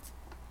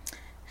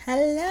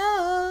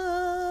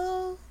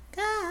Hello,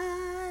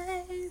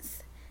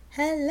 guys.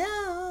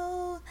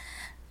 Hello,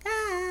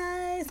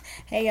 guys.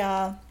 Hey,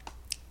 y'all.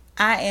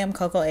 I am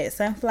Coco at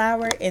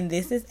Sunflower, and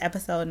this is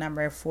episode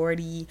number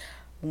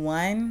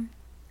 41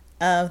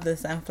 of the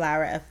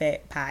Sunflower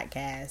Effect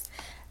podcast.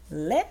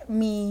 Let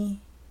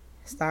me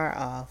start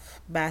off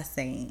by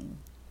saying,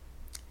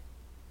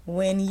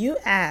 when you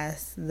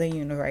ask the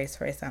universe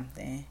for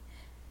something,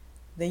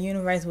 the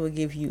universe will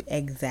give you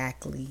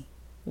exactly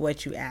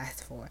what you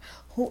asked for.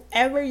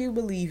 Whoever you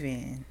believe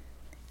in,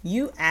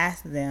 you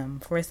ask them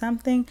for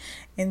something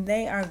and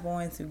they are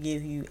going to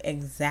give you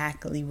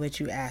exactly what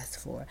you asked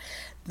for.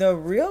 The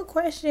real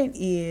question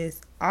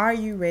is, are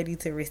you ready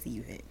to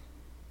receive it?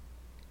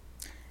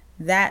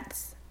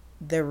 That's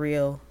the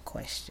real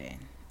question.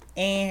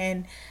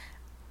 And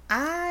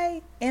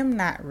I am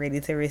not ready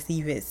to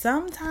receive it.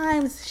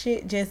 Sometimes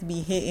shit just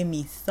be hitting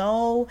me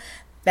so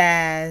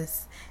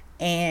fast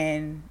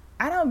and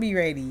I don't be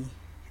ready.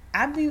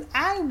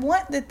 I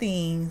want the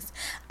things.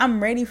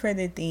 I'm ready for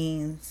the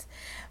things,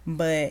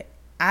 but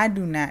I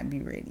do not be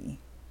ready.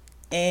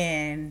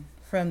 And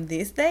from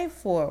this day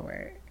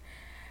forward,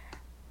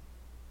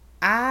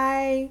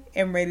 I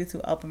am ready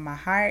to open my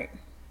heart.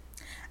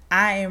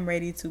 I am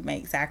ready to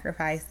make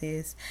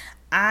sacrifices.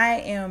 I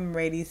am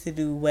ready to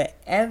do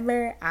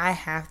whatever I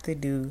have to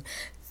do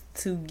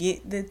to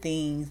get the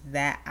things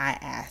that I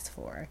ask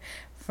for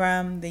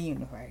from the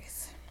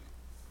universe.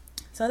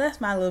 So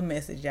that's my little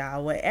message,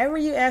 y'all. Whatever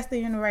you ask the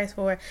universe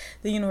for,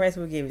 the universe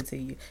will give it to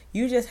you.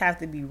 You just have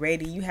to be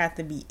ready. You have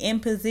to be in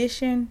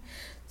position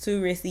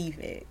to receive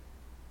it.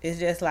 It's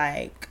just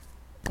like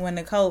when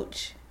the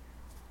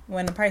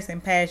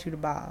person passes you the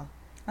ball.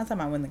 I'm talking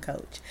about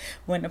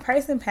when the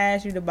person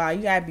passes you the ball,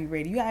 you gotta be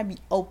ready. You gotta be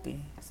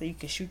open so you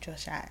can shoot your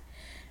shot.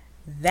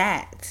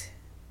 That's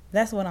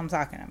what I'm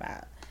talking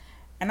about.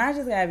 And I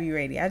just gotta be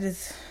ready. I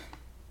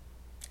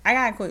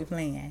gotta quit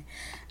playing.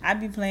 I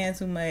be playing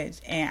too much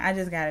and I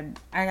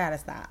gotta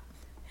stop.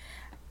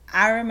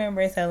 I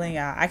remember telling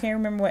y'all, I can't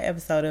remember what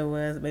episode it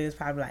was, but it was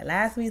probably like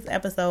last week's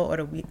episode or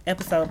the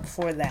episode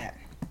before that.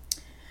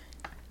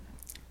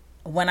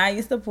 When I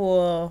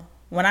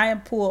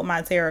pulled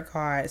my tarot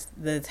cards,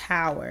 the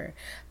Tower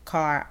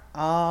card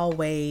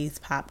always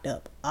popped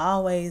up.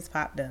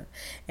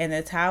 And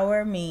the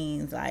Tower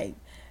means like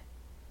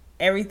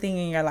everything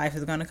in your life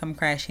is going to come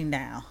crashing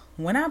down.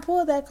 When I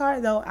pulled that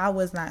card, though, I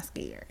was not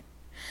scared.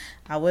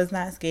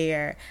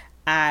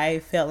 I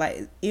felt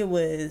like it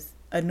was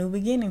a new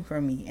beginning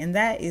for me. And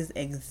that is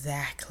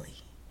exactly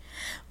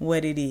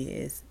what it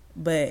is.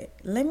 But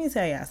let me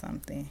tell y'all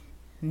something.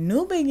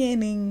 New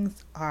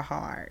beginnings are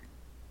hard.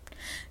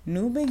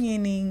 New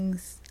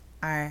beginnings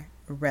are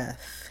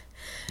rough.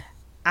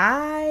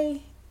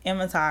 I am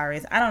a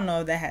Taurus. I don't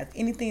know if that has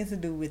anything to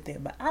do with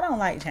it, but I don't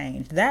like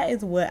change. That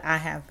is what I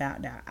have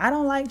found out. I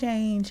don't like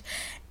change,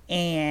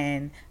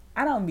 and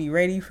I don't be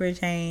ready for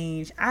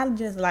change. I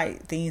just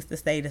like things to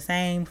stay the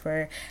same,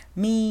 for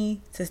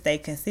me to stay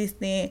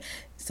consistent.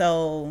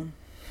 So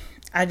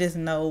I just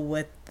know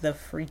what the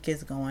freak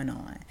is going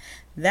on.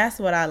 That's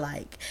what I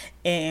like.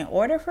 And in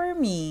order for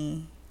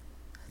me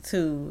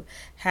to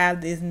have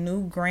this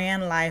new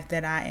grand life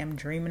that I am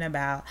dreaming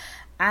about,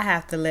 I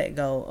have to let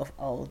go of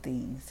old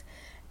things.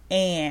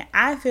 And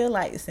I feel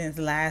like since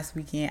last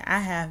weekend, I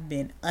have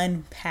been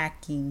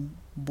unpacking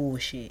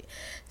bullshit.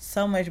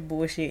 So much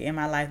bullshit in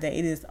my life that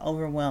it is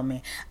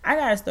overwhelming. I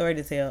got a story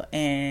to tell,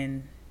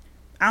 and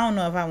I don't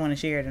know if I want to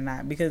share it or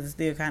not because it's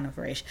still kind of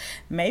fresh.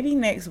 Maybe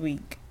next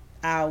week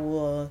I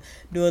will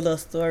do a little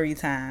story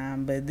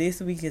time, but this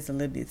week is a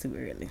little bit too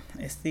early.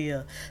 It's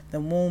still,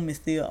 the womb is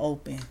still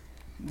open.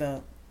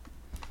 The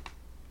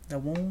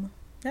womb?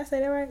 Did I say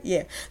that right?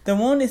 Yeah. The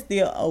wound is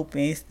still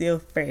open. It's still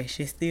fresh.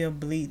 It's still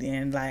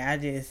bleeding.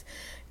 It's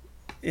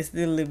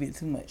still a little bit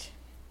too much.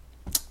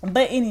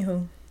 But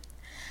anywho,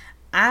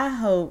 I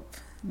hope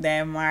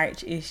that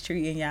March is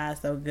treating y'all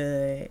so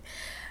good.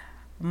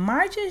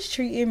 March is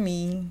treating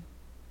me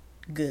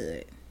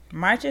good.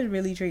 March is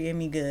really treating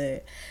me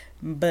good.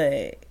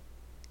 But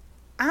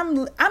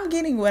I'm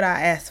getting what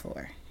I asked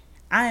for.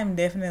 I am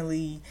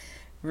definitely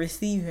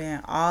receiving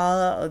all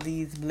of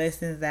these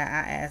blessings that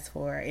I asked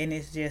for, and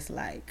it's just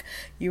like,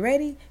 you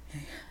ready?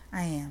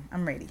 I am.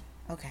 I'm ready.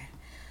 Okay.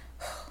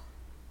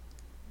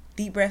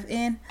 Deep breath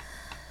in.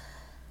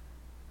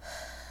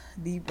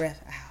 Deep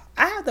breath out.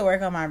 I have to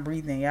work on my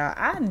breathing, y'all.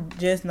 I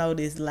just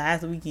noticed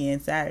last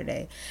weekend,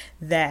 Saturday,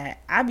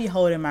 that I be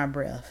holding my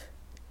breath,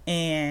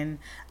 and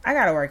I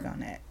gotta work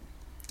on that.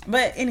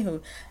 But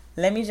anywho,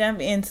 let me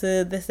jump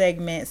into the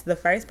segments. The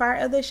first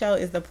part of the show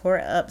is the Pour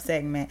Up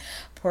segment.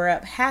 Pour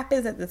Up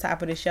happens at the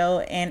top of the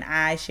show, and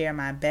I share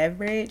my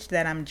beverage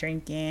that I'm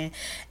drinking,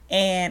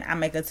 and I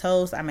make a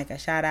toast, I make a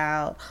shout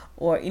out,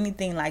 or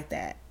anything like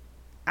that.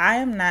 I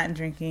am not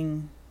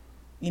drinking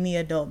any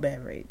adult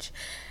beverage.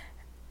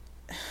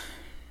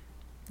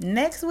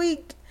 Next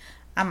week,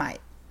 I might.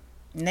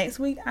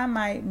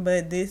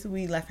 But this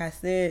week, like I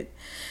said,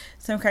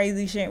 some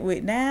crazy shit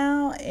went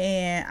down,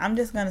 and I'm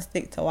just going to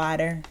stick to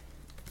water.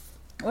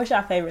 What's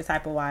your favorite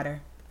type of water?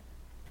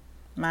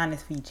 Mine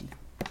is Fiji.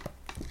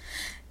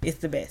 It's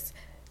the best.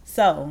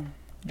 So,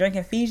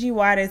 drinking Fiji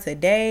water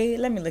today.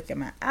 Let me look at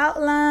my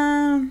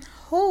outline.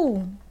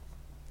 Who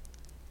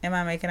am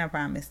I making a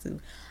promise to?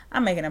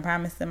 I'm making a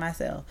promise to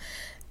myself.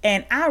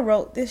 And I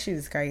wrote, this shit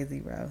is crazy,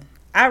 bro.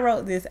 I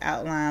wrote this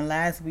outline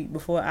last week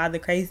before all the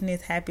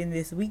craziness happened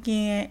this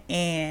weekend,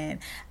 and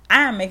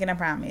I am making a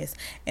promise.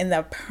 And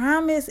the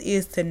promise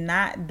is to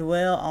not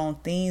dwell on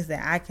things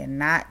that I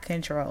cannot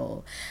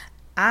control.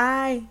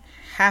 I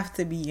have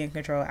to be in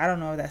control. I don't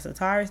know if that's a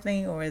Taurus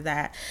thing or is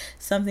that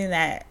something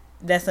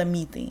that's a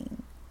me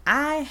thing.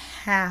 I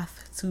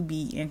have to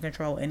be in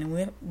control.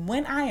 And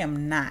when I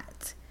am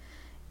not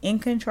in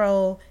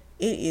control,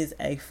 it is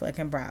a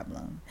fucking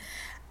problem.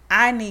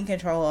 I need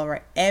control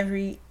over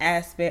every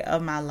aspect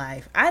of my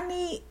life. I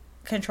need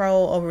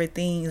control over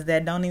things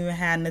that don't even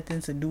have nothing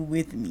to do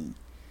with me.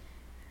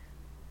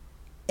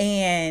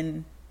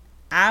 And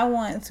I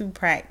want to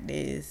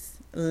practice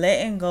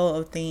letting go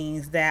of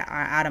things that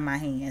are out of my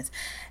hands,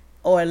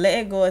 or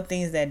letting go of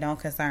things that don't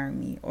concern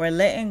me, or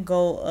letting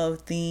go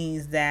of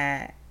things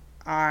that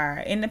are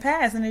in the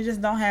past and they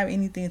just don't have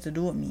anything to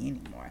do with me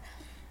anymore.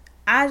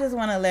 I just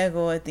want to let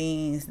go of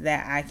things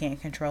that I can't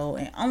control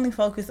and only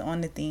focus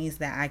on the things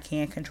that I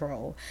can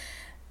control.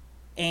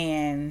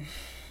 And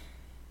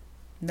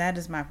that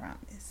is my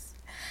promise.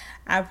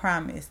 I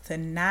promise to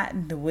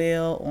not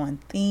dwell on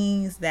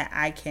things that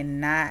I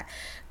cannot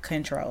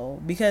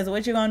control. Because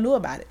what you gonna do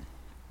about it?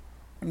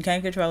 You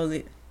can't control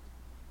it.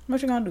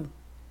 What you gonna do?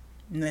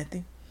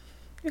 Nothing.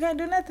 You can't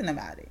do nothing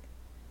about it.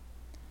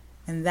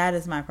 And that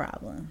is my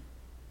problem.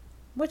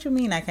 What you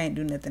mean I can't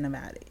do nothing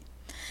about it?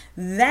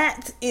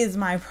 That is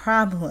my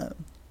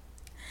problem.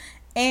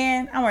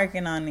 And I'm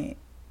working on it.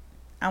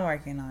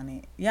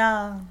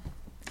 Y'all,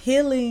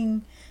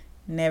 healing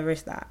never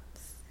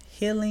stops.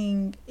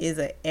 Healing is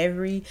a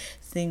every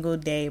single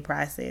day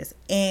process.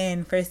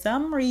 And for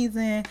some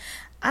reason,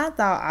 I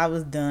thought I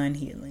was done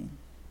healing.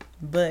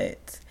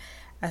 But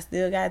I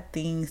still got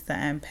things to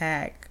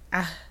unpack.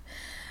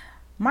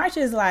 March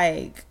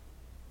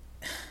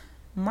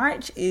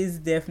is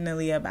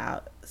definitely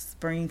about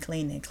spring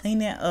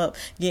cleaning up,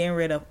 getting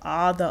rid of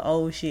all the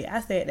old shit.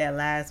 I said that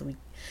last week.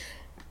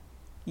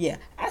 Yeah,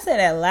 I said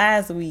that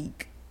last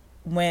week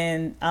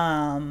when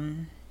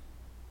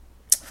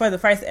for the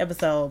first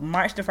episode,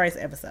 March the first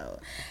episode.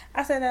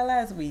 I said that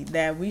last week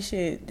that we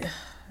should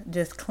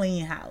just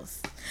clean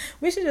house.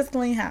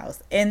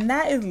 And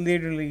that is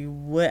literally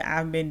what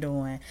I've been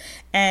doing.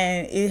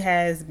 And it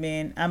has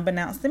been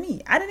unbeknownst to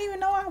me. I didn't even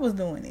know I was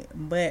doing it,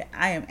 but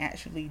I am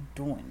actually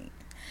doing it.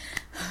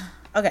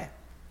 Okay.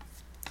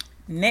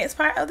 Next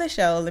part of the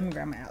show, let me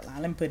grab my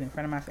outline. Let me put it in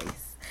front of my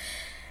face.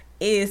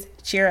 Is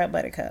Cheer Up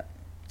Buttercup.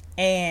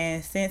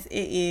 And since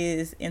it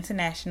is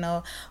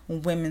International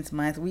Women's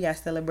Month, we are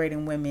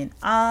celebrating women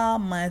all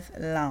month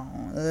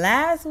long.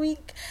 Last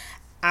week,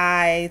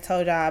 I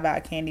told y'all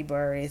about Kandi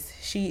Burruss.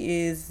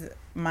 She is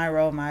my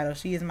role model.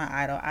 She is my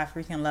idol. I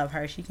freaking love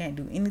her. She can't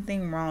do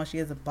anything wrong. She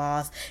is a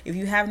boss. If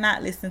you have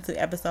not listened to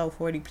episode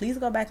 40, please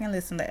go back and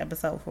listen to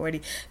episode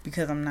 40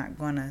 because I'm not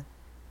going to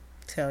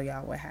tell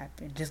y'all what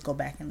happened. Just go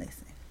back and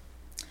listen.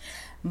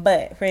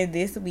 But for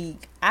this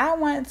week, I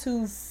want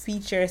to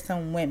feature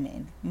some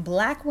women,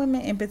 Black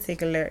women in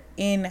particular,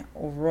 in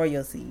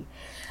royalty.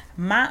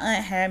 My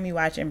aunt had me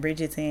watching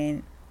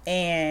Bridgerton,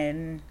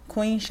 and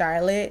Queen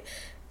Charlotte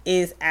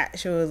is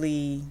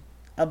actually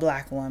a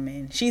Black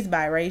woman. She's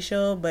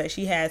biracial, but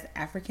she has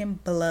African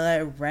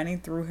blood running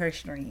through her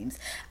streams.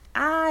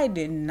 I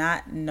did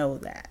not know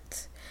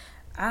that.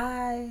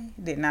 And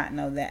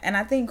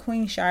I think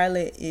Queen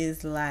Charlotte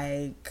is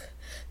like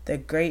the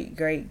great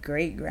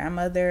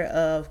grandmother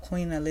of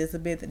Queen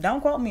Elizabeth.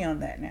 Don't quote me on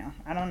that now.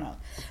 I don't know.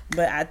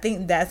 But I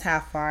think that's how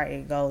far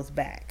it goes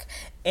back.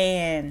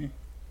 And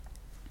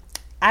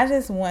I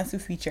just want to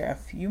feature a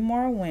few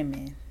more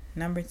women.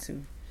 Number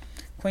 2.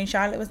 Queen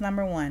Charlotte was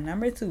number 1.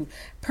 Number 2,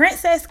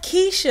 Princess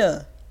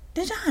Keisha.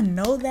 Did y'all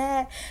know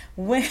that?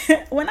 When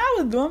I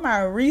was doing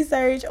my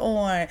research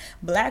on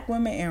Black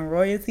women in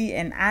royalty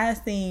and I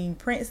seen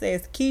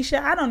Princess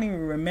Keisha, I don't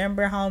even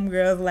remember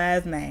homegirl's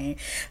last name,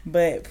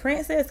 but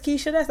Princess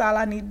Keisha, that's all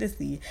I need to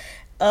see,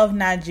 of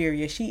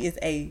Nigeria. She is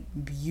a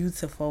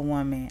beautiful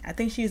woman. I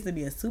think she used to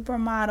be a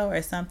supermodel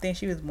or something.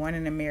 She was born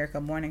in America,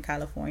 born in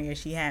California.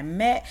 She had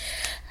met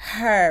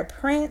her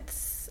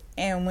prince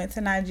and went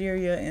to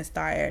Nigeria and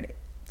started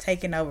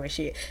taking over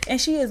shit.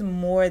 And she is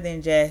more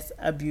than just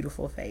a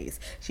beautiful face.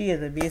 She is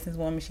a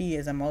businesswoman. She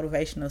is a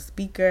motivational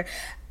speaker.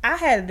 I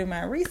had to do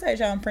my research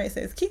on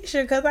Princess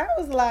Keisha because I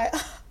was like,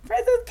 oh,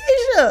 Princess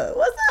Keisha,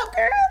 what's up,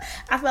 girl?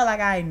 I felt like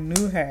I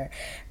knew her.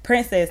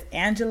 Princess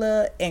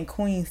Angela and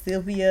Queen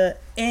Sylvia.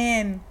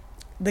 And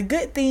the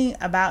good thing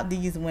about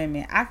these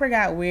women, I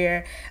forgot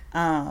where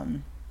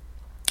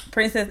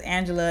Princess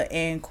Angela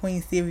and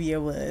Queen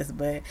Sylvia was,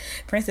 but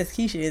Princess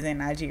Keisha is in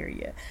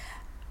Nigeria.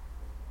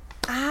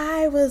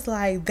 I was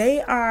like,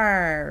 they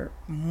are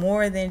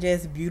more than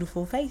just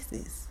beautiful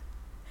faces.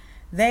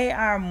 They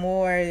are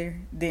more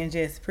than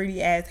just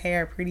pretty ass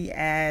hair, pretty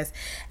ass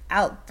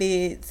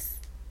outfits.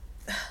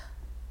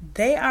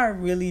 they are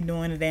really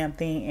doing the damn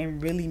thing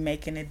and really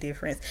making a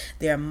difference.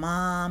 They're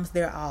moms,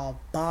 they're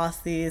all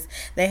bosses.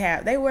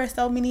 They wear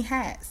so many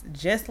hats,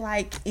 just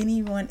like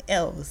anyone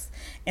else.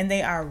 And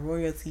they are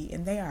royalty,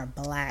 and they are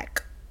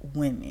Black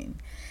women.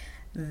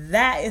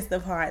 That is the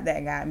part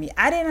that got me.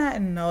 I did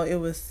not know it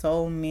was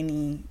so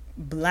many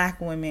Black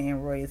women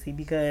in royalty,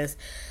 because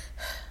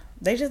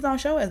they just don't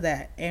show us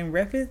that. And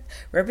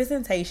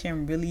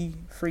representation really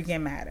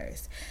freaking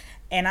matters.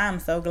 And I'm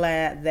so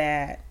glad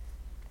that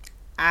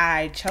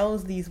I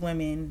chose these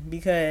women,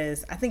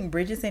 because I think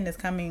Bridgerton is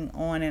coming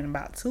on in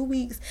about 2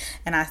 weeks,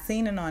 and I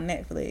seen it on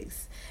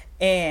Netflix.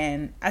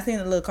 And I seen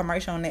a little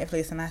commercial on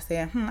Netflix, and I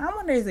said, I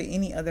wonder is there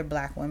any other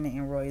Black women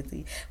in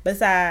royalty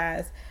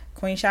besides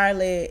Queen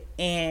Charlotte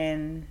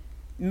and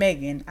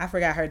Meghan. I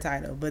forgot her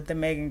title, but the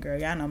Meghan girl,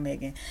 y'all know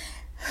Meghan.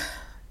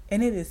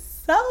 And it is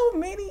so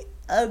many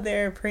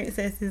other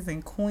princesses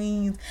and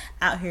queens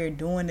out here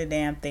doing the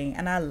damn thing,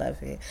 and I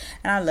love it,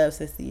 and I love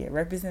to see it.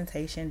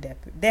 Representation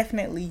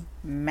definitely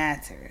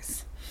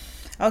matters.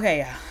 Okay,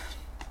 y'all,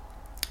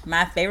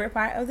 my favorite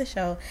part of the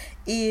show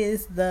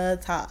is the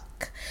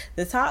talk.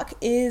 The talk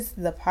is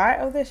the part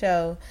of the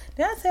show.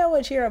 Did I tell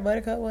what Cheer Up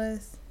Buttercup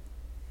was?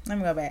 Let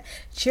me go back.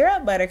 Cheer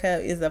Up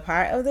Buttercup is a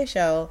part of the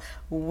show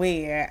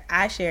where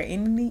I share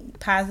any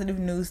positive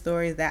news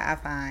stories that I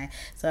find.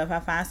 So if I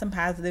find some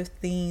positive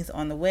things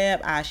on the web,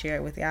 I'll share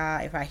it with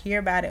y'all. If I hear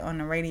about it on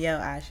the radio,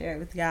 I'll share it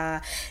with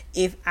y'all.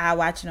 If I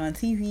watch it on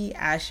TV,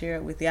 I'll share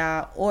it with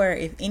y'all. Or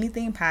if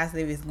anything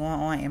positive is going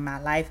on in my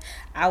life,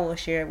 I will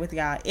share it with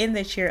y'all in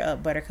the Cheer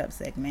Up Buttercup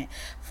segment.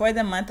 For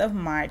the month of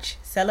March,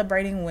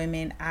 celebrating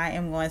women, I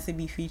am going to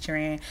be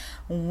featuring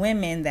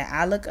women that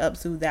I look up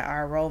to that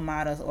are role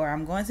models, or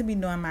I'm going to be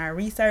doing my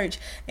research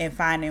and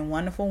finding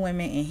wonderful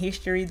women in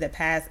history, the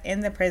past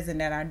and the present,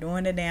 that are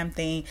doing the damn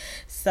thing,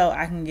 so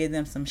I can give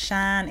them some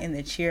shine in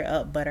the Cheer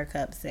Up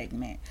Buttercup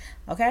segment.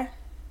 Okay?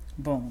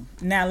 Boom.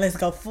 Now let's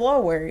go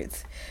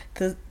forwards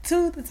to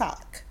the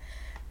talk.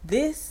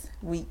 This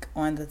week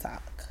on the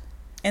talk.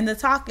 And the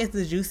talk is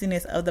the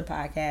juiciness of the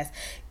podcast.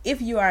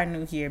 If you are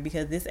new here,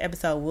 because this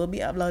episode will be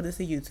uploaded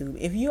to YouTube.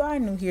 If you are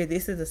new here,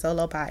 this is a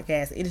solo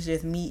podcast. It is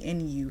just me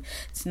and you.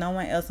 It's no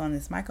one else on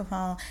this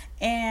microphone.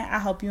 And I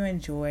hope you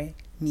enjoy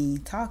me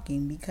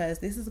talking, because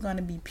this is going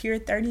to be pure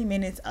 30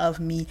 minutes of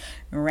me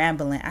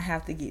rambling. I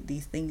have to get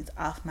these things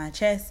off my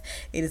chest.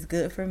 It is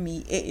good for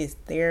me. It is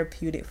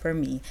therapeutic for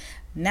me.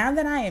 Now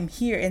that I am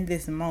here in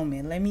this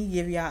moment, let me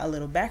give y'all a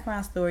little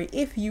background story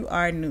if you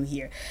are new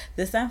here.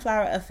 The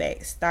Sunflower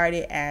Effect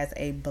started as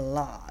a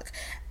blog.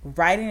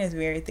 Writing is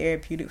very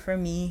therapeutic for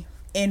me.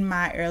 In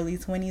my early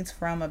 20s,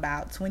 from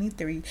about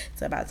 23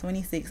 to about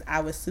 26,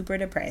 I was super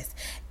depressed,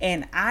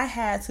 and I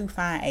had to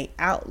find an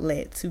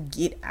outlet to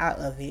get out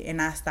of it,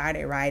 and I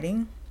started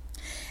writing.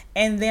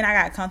 And then I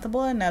got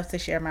comfortable enough to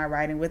share my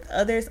writing with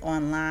others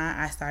online.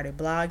 I started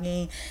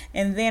blogging,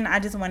 and then I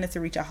just wanted to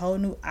reach a whole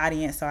new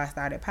audience, so I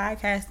started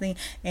podcasting,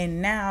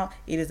 and now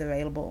it is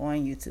available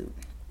on YouTube.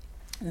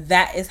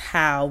 That is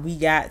how we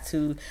got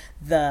to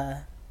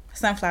the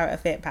Sunflower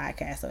Effect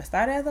podcast. So it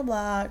started as a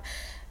blog,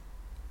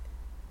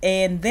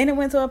 and then it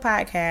went to a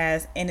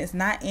podcast, and it's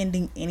not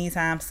ending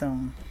anytime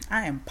soon.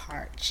 I am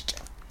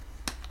parched.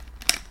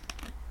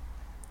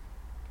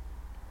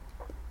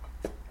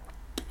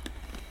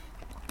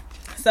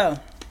 So,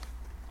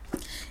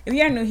 if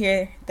you are new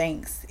here,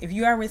 thanks. If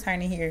you are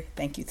returning here,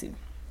 thank you too.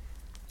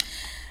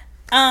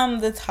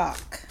 The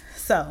talk.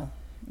 So,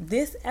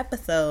 this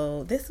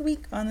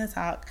week on the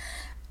talk,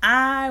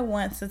 I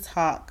want to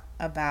talk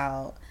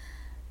about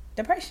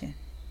depression.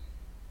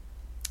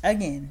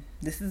 Again,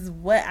 this is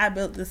what I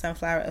built the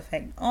Sunflower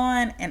Effect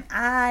on, and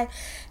I,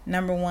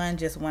 number one,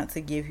 just want to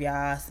give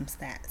y'all some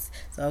stats.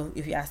 So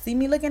if y'all see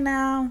me looking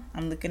down,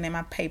 I'm looking at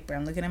my paper,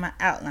 I'm looking at my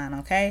outline,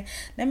 okay?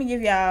 Let me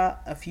give y'all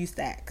a few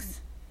stats.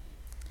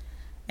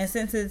 And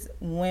since it's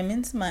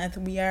Women's Month,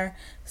 we are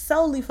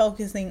solely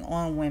focusing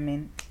on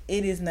women.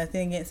 It is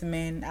nothing against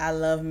men. I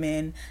love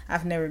men.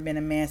 I've never been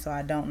a man, so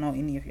I don't know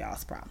any of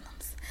y'all's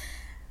problems.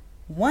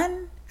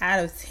 1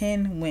 out of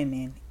 10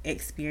 women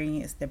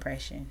experience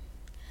depression.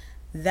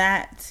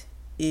 That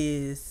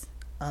is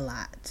a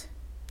lot.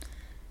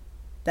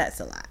 That's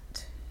a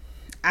lot.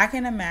 I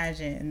can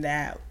imagine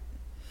that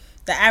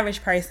the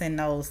average person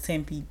knows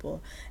 10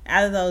 people.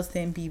 Out of those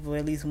 10 people,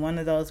 at least one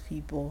of those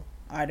people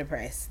are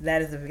depressed.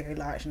 That is a very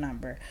large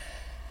number.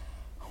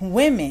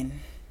 Women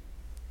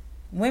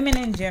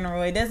in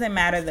general, it doesn't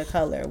matter the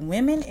color.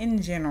 Women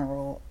in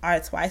general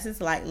are twice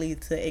as likely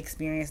to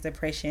experience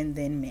depression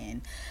than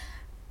men.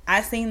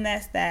 I've seen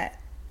that stat.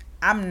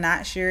 I'm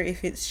not sure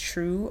if it's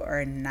true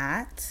or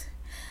not,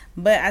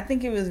 but I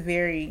think it was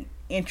very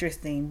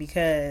interesting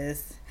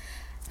because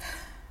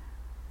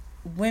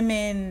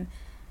women,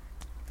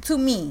 to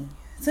me,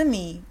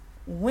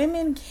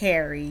 women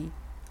carry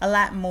a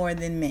lot more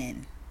than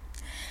men.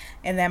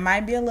 And that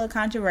might be a little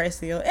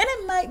controversial, and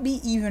it might be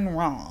even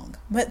wrong.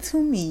 But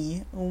to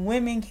me,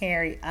 women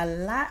carry a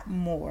lot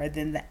more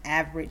than the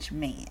average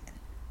man.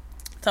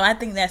 So I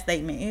think that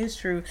statement is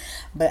true,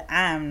 but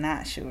I'm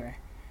not sure.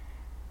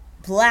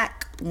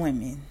 Black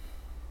women,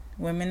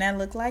 women that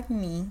look like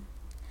me,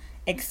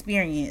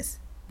 experience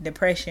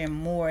depression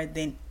more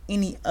than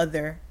any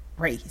other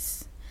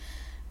race.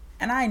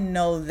 And I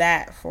know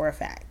that for a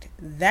fact.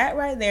 That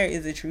right there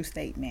is a true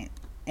statement.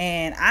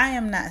 And I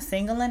am not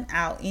singling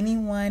out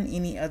anyone,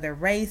 any other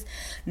race,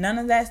 none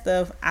of that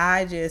stuff.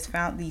 I just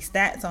found these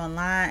stats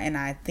online and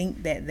I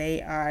think that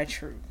they are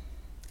true.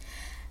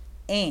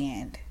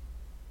 And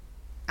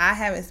I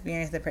have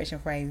experienced depression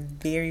for a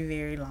very,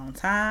 very long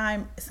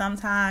time.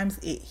 Sometimes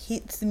it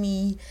hits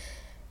me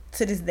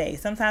to this day.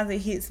 Sometimes it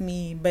hits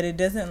me, but it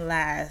doesn't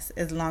last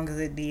as long as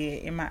it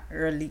did in my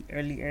early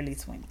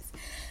 20s.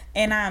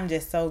 And I'm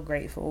just so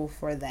grateful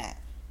for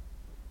that.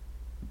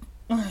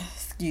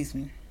 Excuse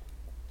me.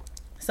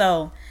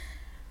 So,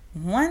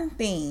 one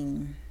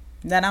thing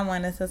that I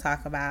wanted to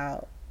talk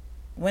about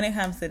when it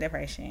comes to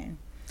depression,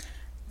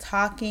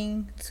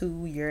 talking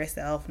to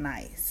yourself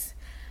nice.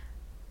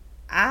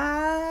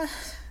 I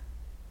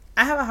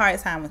have a hard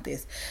time with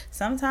this.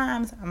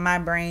 Sometimes my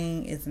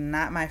brain is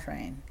not my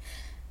friend.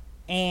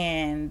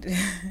 And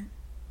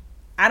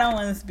I don't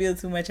want to spill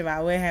too much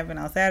about what happened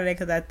on Saturday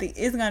because I think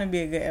it's going to be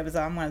a good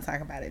episode. I'm going to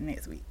talk about it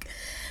next week.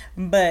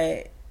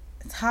 But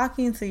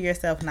talking to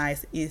yourself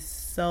nice is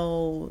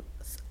so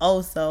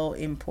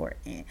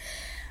important.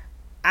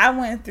 I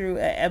went through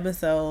an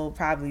episode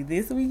probably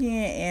this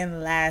weekend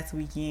and last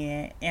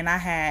weekend, and I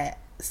had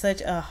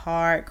such a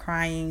hard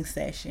crying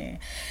session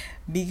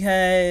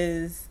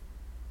because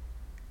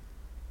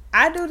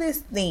I do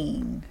this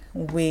thing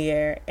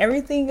where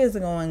everything is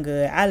going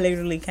good. I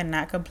literally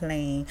cannot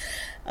complain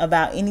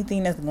about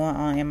anything that's going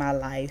on in my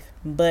life.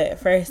 But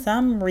for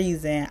some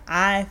reason,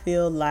 I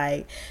feel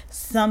like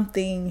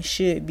something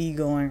should be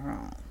going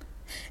wrong.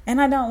 And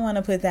I don't want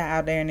to put that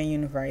out there in the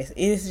universe.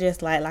 It's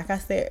just like I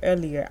said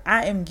earlier,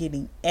 I am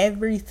getting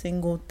every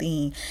single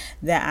thing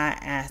that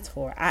I asked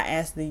for. I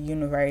asked the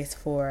universe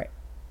for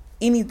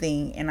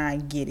anything and I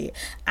get it.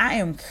 I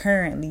am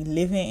currently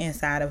living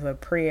inside of a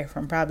prayer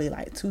from probably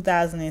like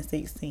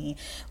 2016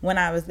 when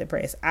I was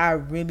depressed. I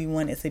really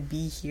wanted to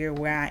be here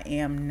where I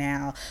am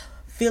now,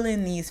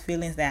 feeling these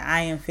feelings that I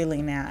am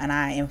feeling now, and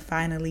I am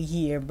finally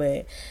here.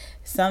 But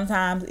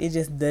sometimes it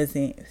just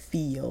doesn't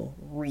feel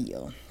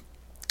real.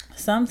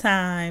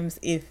 Sometimes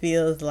it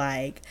feels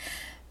like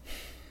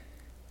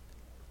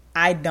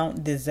I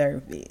don't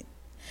deserve it.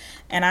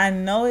 And I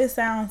know it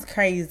sounds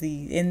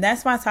crazy, and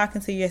that's why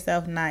talking to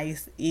yourself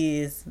nice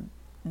is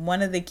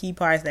one of the key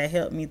parts that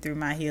helped me through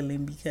my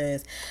healing.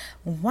 Because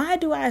why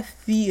do I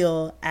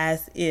feel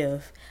as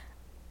if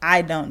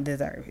I don't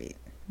deserve it?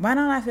 Why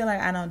don't I feel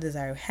like I don't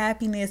deserve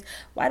happiness?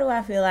 Why do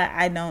I feel like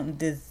I don't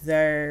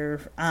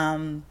deserve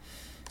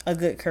a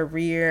good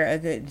career, a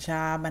good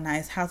job, a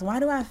nice house?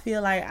 Why do I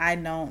feel like I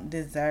don't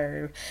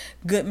deserve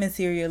good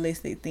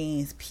materialistic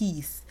things,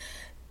 peace?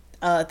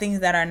 Things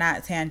that are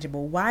not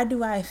tangible? Why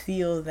do I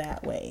feel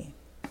that way?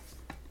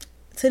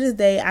 To this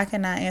day, I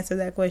cannot answer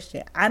that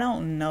question. I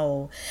don't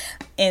know.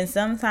 And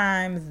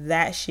sometimes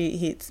that shit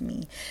hits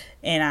me.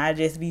 And I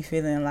just be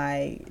feeling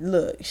like,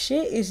 look,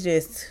 shit is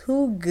just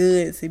too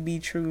good to be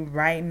true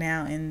right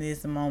now in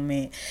this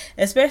moment.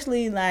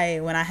 Especially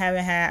like when I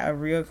haven't had a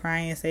real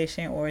crying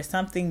session or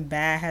something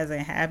bad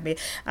hasn't happened.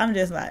 I'm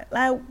just like,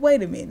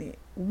 wait a minute.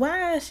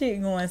 Why is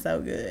shit going so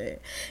good?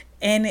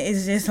 And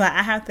it's just like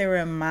I have to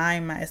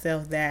remind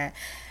myself that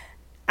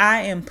I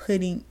am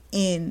putting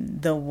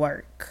in the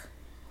work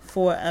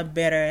for a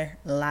better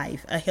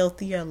life, a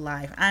healthier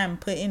life. I am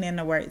putting in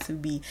the work to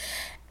be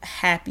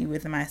happy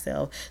with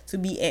myself, to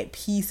be at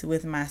peace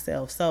with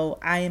myself. So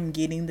I am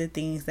getting the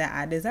things that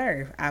I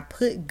deserve. I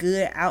put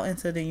good out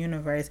into the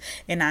universe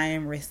and I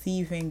am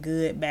receiving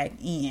good back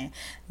in.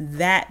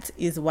 That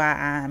is why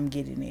I'm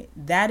getting it.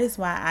 That is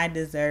why I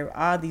deserve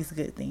all these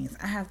good things.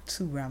 I have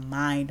to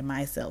remind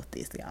myself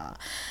this, y'all.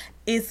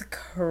 It's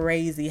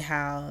crazy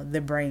how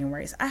the brain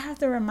works. I have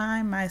to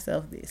remind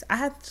myself this. I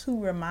have to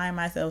remind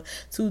myself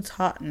to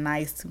talk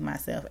nice to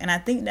myself. And I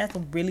think that's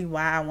really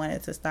why I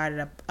wanted to start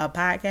a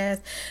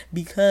podcast,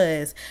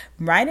 because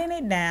writing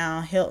it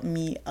down helped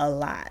me a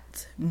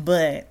lot.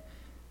 But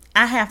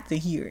I have to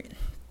hear it.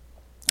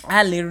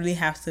 I literally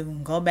have to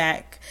go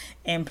back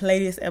and play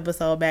this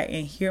episode back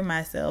and hear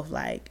myself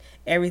like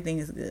everything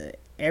is good.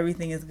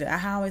 Everything is good.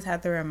 I always have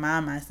to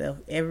remind myself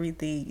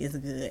everything is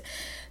good.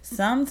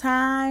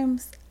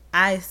 Sometimes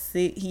I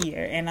sit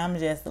here and I'm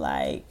just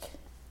like,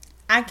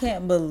 I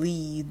can't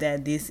believe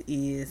that this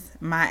is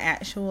my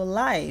actual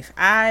life.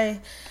 I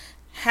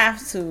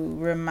have to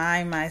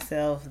remind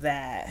myself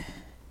that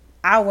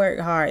I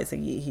worked hard to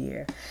get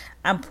here.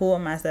 I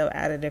pulled myself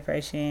out of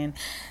depression.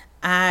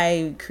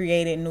 I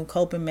created new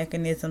coping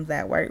mechanisms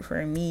that work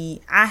for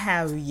me. I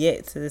have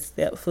yet to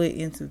step foot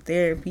into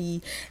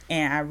therapy,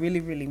 and I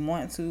really, really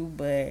want to,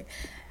 but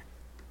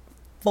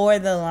for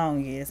the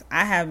longest,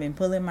 I have been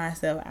pulling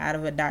myself out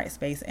of a dark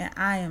space, and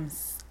I am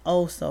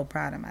so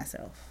proud of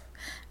myself.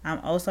 I'm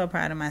also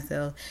proud of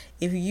myself.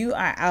 If you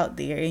are out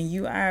there and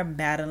you are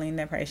battling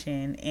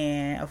depression,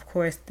 and of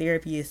course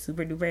therapy is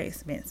super duper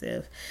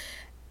expensive,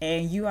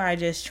 and you are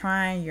just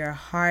trying your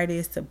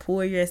hardest to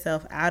pull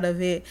yourself out of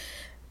it,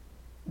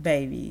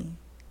 baby,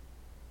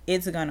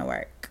 it's gonna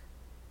work.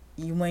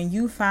 When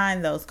you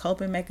find those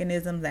coping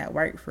mechanisms that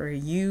work for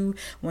you,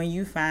 when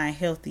you find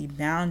healthy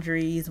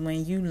boundaries,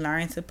 when you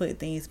learn to put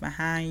things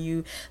behind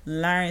you,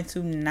 learn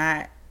to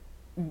not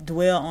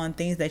dwell on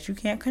things that you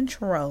can't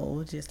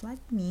control, just like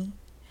me,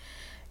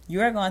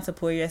 you're going to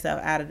pull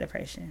yourself out of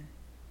depression.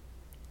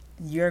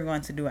 You're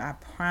going to do it. I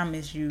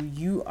promise you,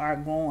 you are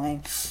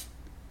going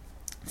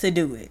to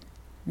do it.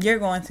 You're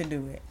going to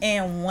do it.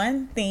 And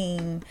one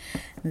thing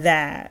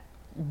that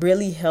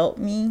really helped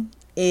me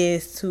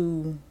is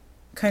to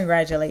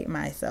congratulate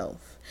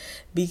myself,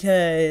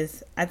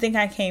 because I think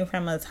I came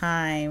from a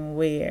time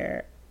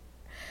where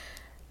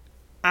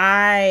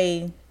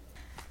and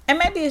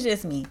maybe it's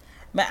just me,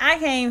 but I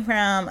came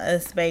from a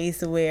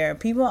space where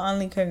people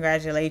only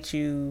congratulate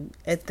you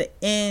at the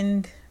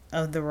end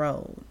of the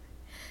road.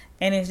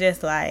 And it's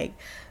just like,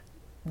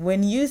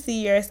 when you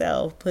see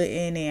yourself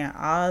putting in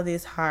all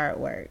this hard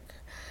work,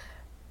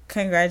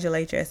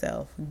 congratulate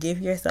yourself.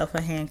 Give yourself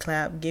a hand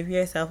clap. Give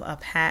yourself a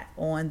pat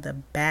on the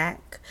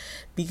back.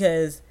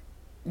 Because,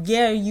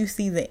 yeah, you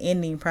see the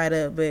ending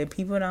product, but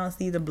people don't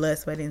see the blood,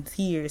 sweat, and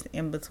tears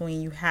in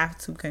between. You have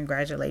to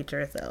congratulate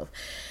yourself.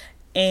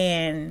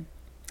 And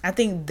I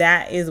think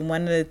that is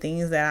one of the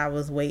things that I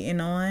was waiting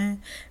on,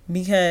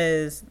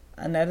 because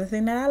another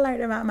thing that I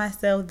learned about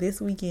myself this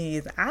weekend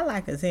is I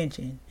like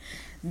attention.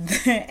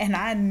 And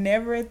I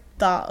never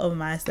thought of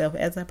myself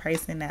as a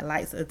person that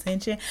likes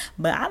attention,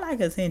 but I like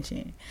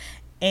attention.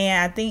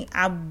 And I think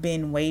I've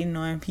been waiting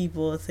on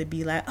people to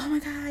be like, oh my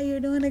God,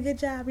 you're doing a good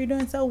job. You're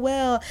doing so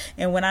well.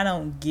 And when I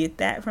don't get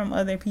that from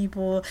other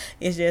people,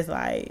 it's just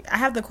like, I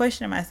have to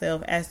question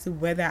myself as to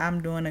whether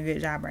I'm doing a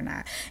good job or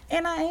not.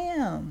 And I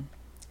am.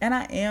 And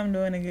I am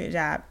doing a good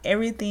job.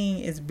 Everything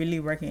is really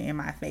working in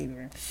my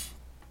favor.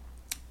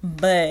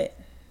 But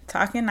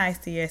talking nice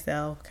to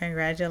yourself,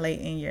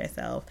 congratulating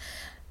yourself,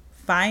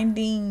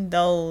 finding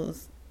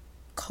those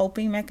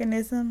coping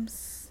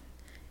mechanisms,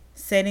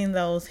 setting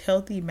those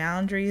healthy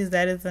boundaries,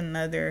 that is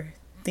another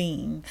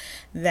thing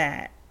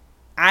that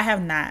I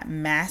have not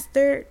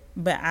mastered,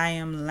 but I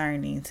am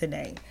learning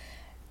today.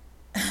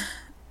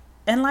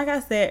 And like I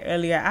said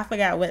earlier, I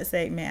forgot what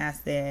segment I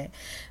said,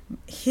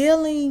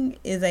 healing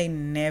is a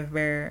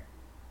never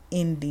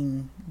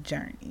ending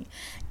journey.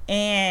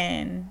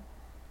 And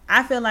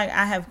I feel like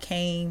I have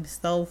came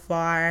so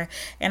far,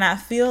 and I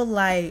feel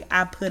like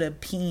I put a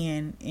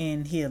pin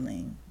in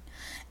healing.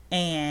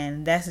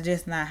 And that's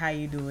just not how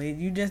you do it.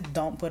 You just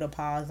don't put a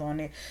pause on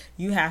it.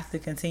 You have to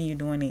continue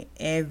doing it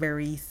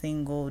every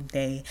single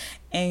day.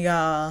 And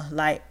y'all,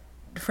 like,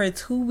 for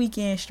 2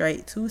 weekends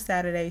straight, 2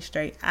 Saturdays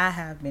straight, I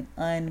have been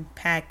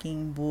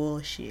unpacking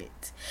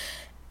bullshit.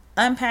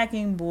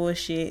 Unpacking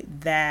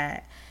bullshit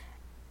that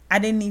I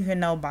didn't even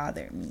know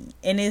bothered me.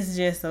 And it's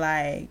just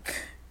like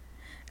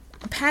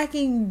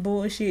packing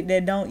bullshit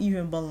that don't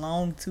even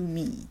belong to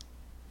me.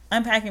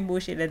 Unpacking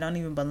bullshit that don't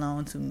even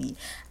belong to me.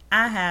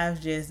 I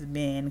have just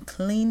been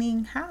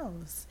cleaning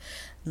house,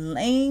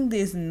 laying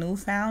this new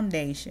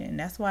foundation.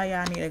 That's why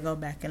y'all need to go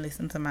back and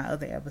listen to my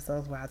other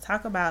episodes where I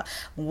talk about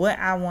what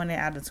I wanted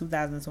out of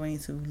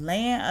 2022.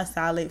 Laying a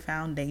solid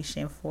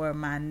foundation for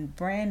my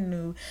brand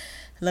new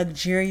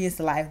luxurious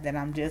life that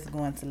I'm just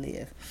going to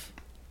live.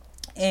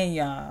 And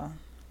y'all,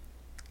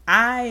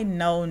 I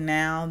know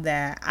now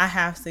that I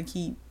have to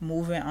keep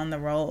moving on the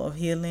road of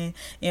healing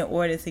in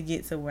order to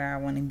get to where I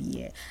want to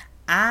be at.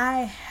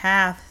 I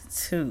have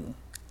to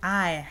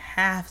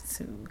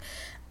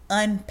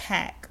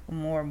unpack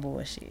more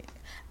bullshit.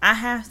 I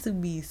have to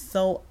be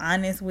so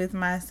honest with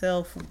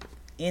myself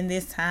in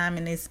this time,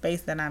 in this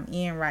space that I'm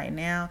in right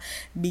now,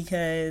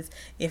 because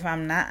if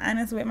I'm not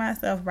honest with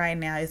myself right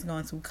now, it's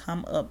going to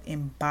come up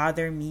and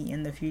bother me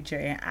in the future,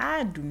 and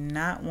I do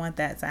not want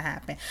that to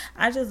happen.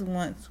 I just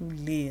want to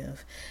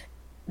live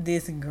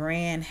this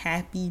grand,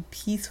 happy,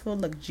 peaceful,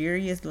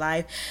 luxurious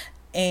life.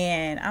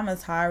 And I'm a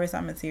Taurus,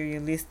 I'm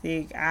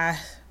materialistic. I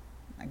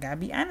gotta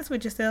be honest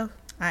with yourself.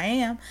 I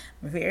am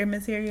very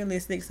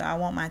materialistic, so I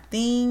want my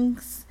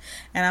things,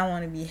 and I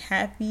want to be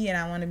happy, and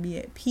I want to be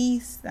at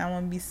peace. I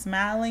want to be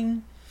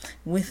smiling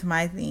with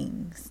my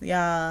things.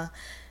 Y'all,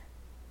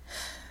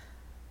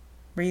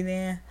 breathe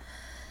in,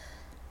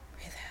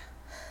 breathe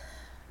out.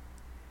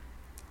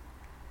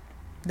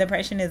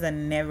 Depression is a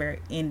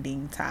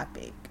never-ending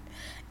topic,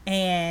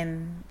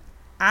 and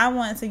I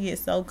want to get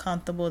so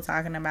comfortable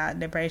talking about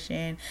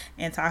depression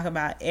and talk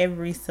about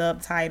every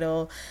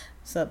subtopic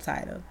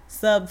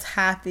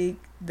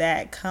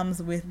that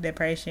comes with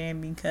depression,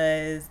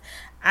 because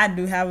I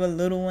do have a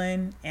little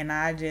one, and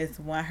I just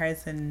want her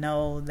to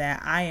know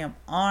that I am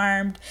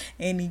armed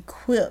and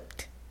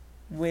equipped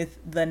with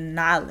the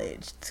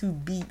knowledge to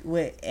beat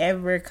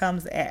whatever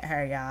comes at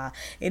her, y'all.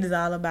 It is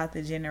all about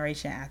the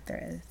generation after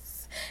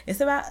us.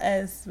 It's about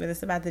us, but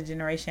it's about the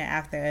generation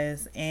after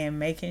us, and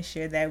making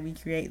sure that we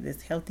create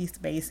this healthy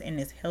space and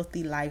this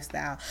healthy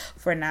lifestyle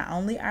for not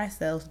only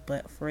ourselves,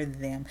 but for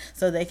them,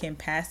 so they can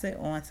pass it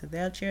on to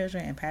their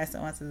children and pass it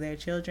on to their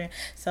children,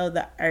 so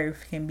the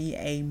earth can be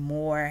a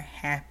more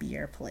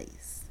happier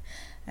place.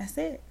 That's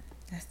it.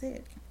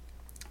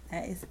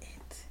 That is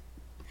it.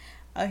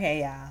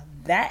 Okay, y'all.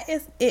 That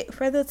is it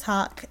for the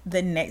talk.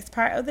 The next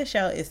part of the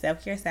show is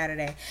Self Care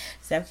Saturday.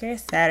 Self Care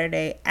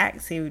Saturday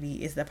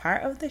activity is the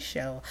part of the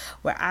show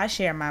where I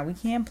share my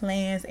weekend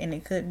plans, and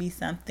it could be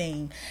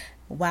something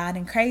wild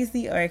and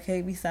crazy or it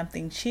could be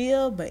something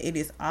chill, but it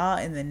is all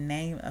in the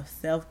name of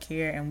self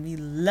care, and we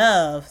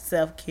love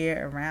self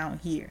care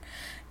around here.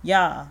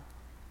 Y'all,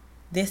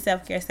 this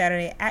Self Care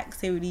Saturday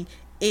activity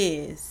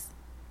is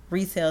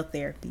retail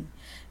therapy.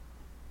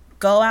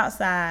 Go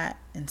outside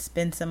and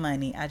spend some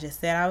money. I just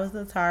said I was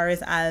a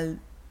Taurus. I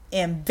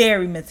am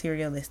very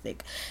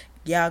materialistic.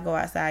 Y'all go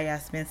outside, y'all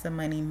spend some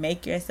money,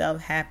 make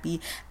yourself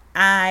happy.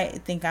 I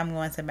think I'm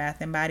going to Bath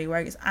and Body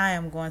Works. I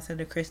am going to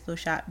the crystal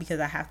shop because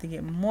I have to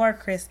get more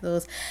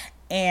crystals,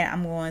 and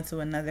I'm going to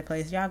another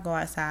place. Y'all go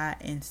outside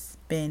and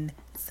spend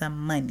some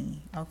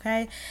money,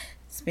 okay?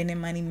 Spending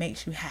money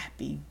makes you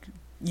happy.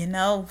 You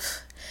know,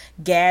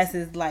 gas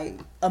is like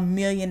 $1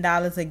 million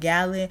a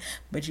gallon,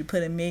 but you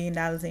put $1 million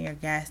in your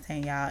gas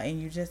tank, y'all,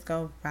 and you just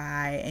go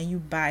buy and you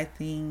buy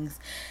things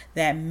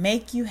that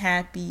make you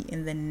happy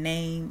in the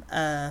name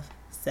of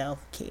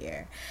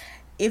self-care.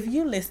 If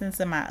you listen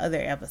to my other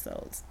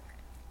episodes,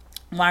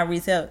 why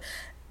retail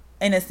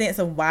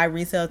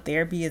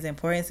therapy is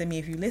important to me.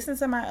 If you listen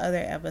to my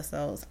other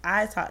episodes,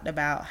 I talked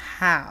about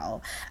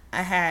how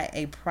I had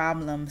a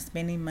problem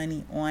spending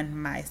money on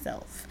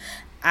myself.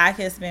 I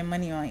could spend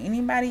money on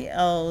anybody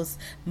else,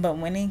 but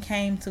when it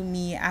came to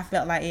me, I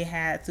felt like it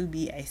had to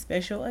be a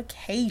special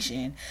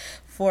occasion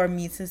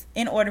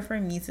in order for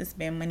me to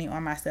spend money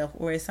on myself,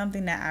 or it's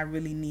something that I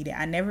really needed.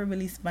 I never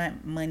really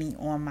spent money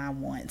on my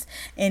wants.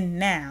 And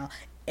now,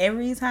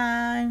 every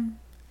time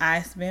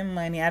I spend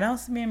money, I don't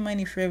spend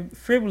money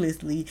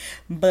frivolously,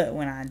 but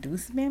when I do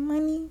spend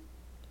money,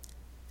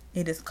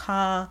 it is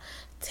called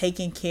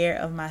taking care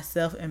of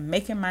myself and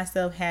making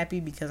myself happy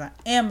because I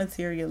am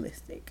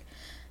materialistic.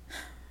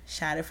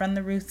 Shout it from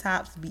the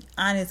rooftops. Be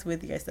honest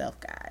with yourself,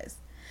 guys.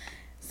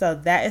 So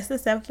that is the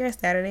Self-Care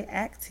Saturday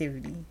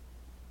activity.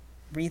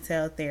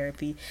 Retail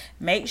therapy.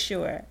 Make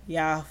sure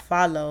y'all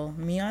follow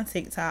me on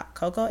TikTok,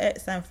 Coco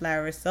X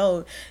Sunflower,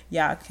 so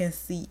y'all can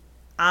see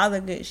all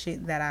the good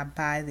shit that I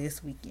buy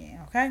this weekend,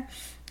 okay?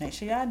 Make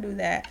sure y'all do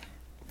that.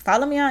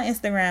 Follow me on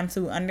Instagram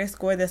too,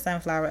 _ the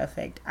Sunflower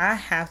Effect. I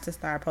have to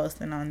start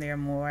posting on there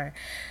more.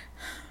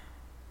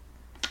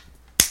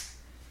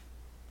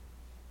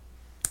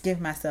 Give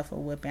myself a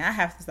whipping. I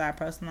have to start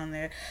posting on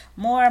there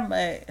more,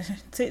 but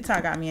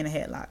TikTok got me in a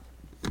headlock.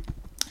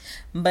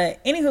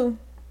 But anywho,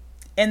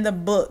 in the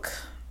book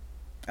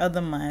of the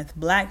month,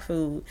 Black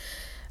Food,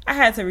 I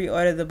had to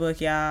reorder the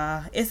book,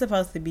 y'all. It's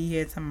supposed to be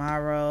here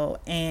tomorrow,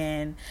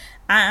 and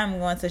I am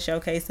going to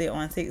showcase it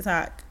on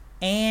TikTok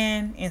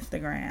and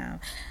Instagram.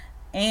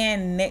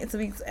 And next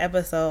week's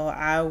episode,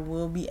 I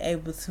will be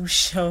able to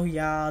show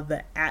y'all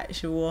the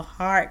actual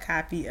hard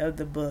copy of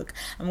the book.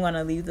 I'm going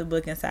to leave the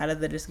book inside of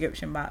the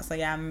description box. So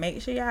y'all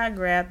make sure y'all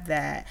grab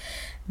that.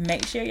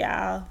 Make sure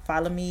y'all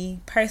follow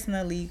me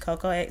personally,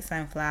 Coco X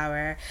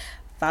Sunflower.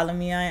 Follow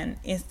me on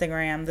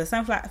Instagram.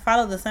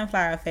 Follow the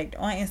Sunflower Effect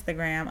on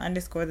Instagram,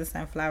 _ the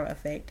Sunflower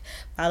Effect.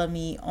 Follow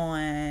me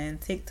on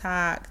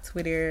TikTok,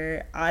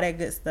 Twitter, all that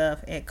good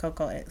stuff at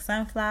Coco X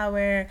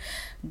Sunflower.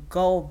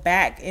 Go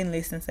back and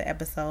listen to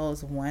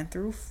episodes 1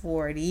 through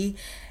 40.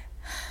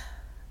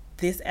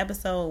 This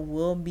episode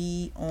will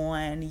be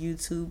on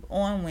YouTube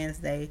on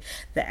Wednesday.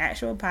 The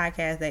actual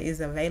podcast that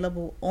is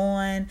available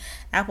on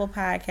Apple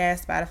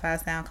Podcasts,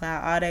 Spotify,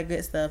 SoundCloud, all that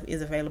good stuff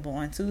is available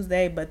on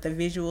Tuesday, but the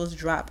visuals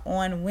drop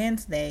on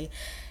Wednesday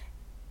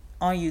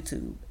on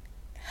YouTube.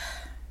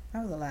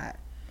 That was a lot.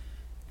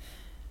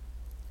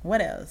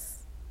 What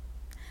else?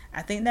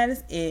 I think that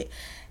is it.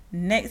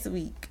 Next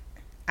week,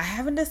 I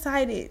haven't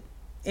decided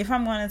if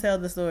I'm going to tell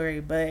the story,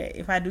 but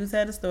if I do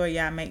tell the story,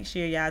 y'all make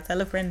sure y'all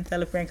tell a friend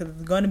because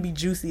it's going to be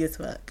juicy as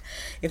fuck.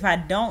 If I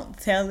don't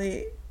tell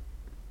it,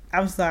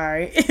 I'm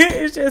sorry.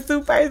 It's just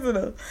too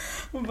personal.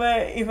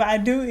 But if I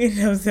do end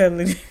up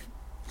telling it,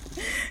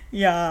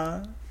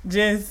 y'all,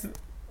 just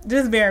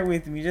bear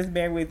with me. Just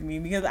bear with me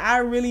because I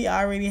really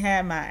already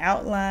had my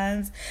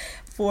outlines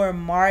for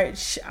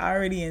March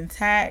already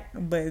intact,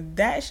 but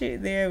that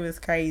shit there was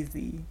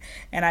crazy.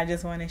 And I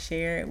just want to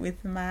share it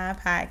with my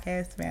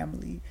podcast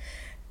family.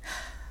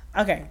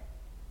 Okay,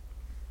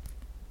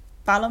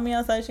 follow me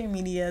on social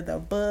media. The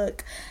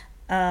book,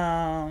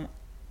 the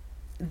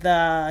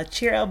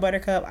Cheer Up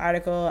Buttercup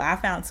article. I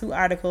found 2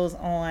 articles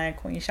on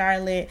Queen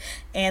Charlotte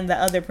and the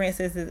other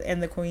princesses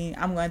and the queen.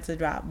 I'm going to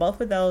drop both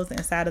of those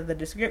inside of the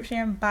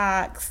description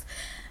box.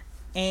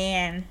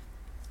 And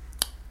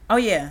oh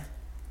yeah,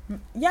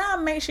 y'all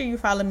make sure you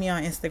follow me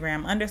on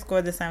Instagram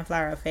 _ the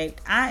Sunflower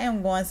Effect. I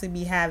am going to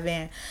be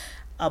having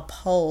a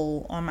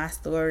poll on my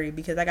story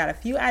because I got a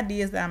few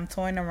ideas that I'm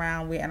toying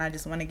around with, and I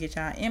just want to get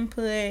y'all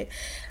input.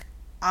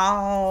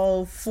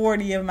 All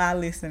 40 of my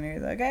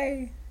listeners,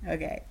 okay?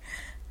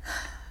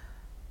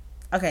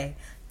 Okay,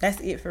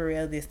 that's it for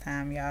real this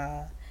time,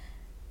 y'all.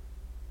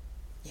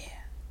 Yeah,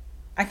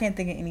 I can't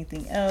think of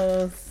anything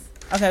else.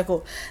 Okay,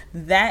 cool.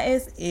 That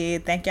is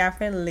it. Thank y'all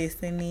for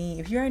listening.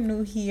 If you're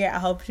new here, I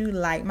hope you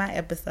like my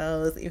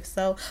episodes. If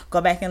so, go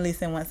back and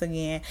listen once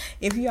again.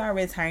 If you are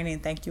returning,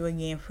 thank you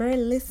again for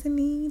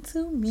listening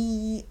to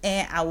me.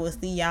 And I will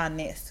see y'all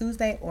next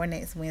Tuesday or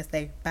next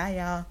Wednesday. Bye,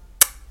 y'all.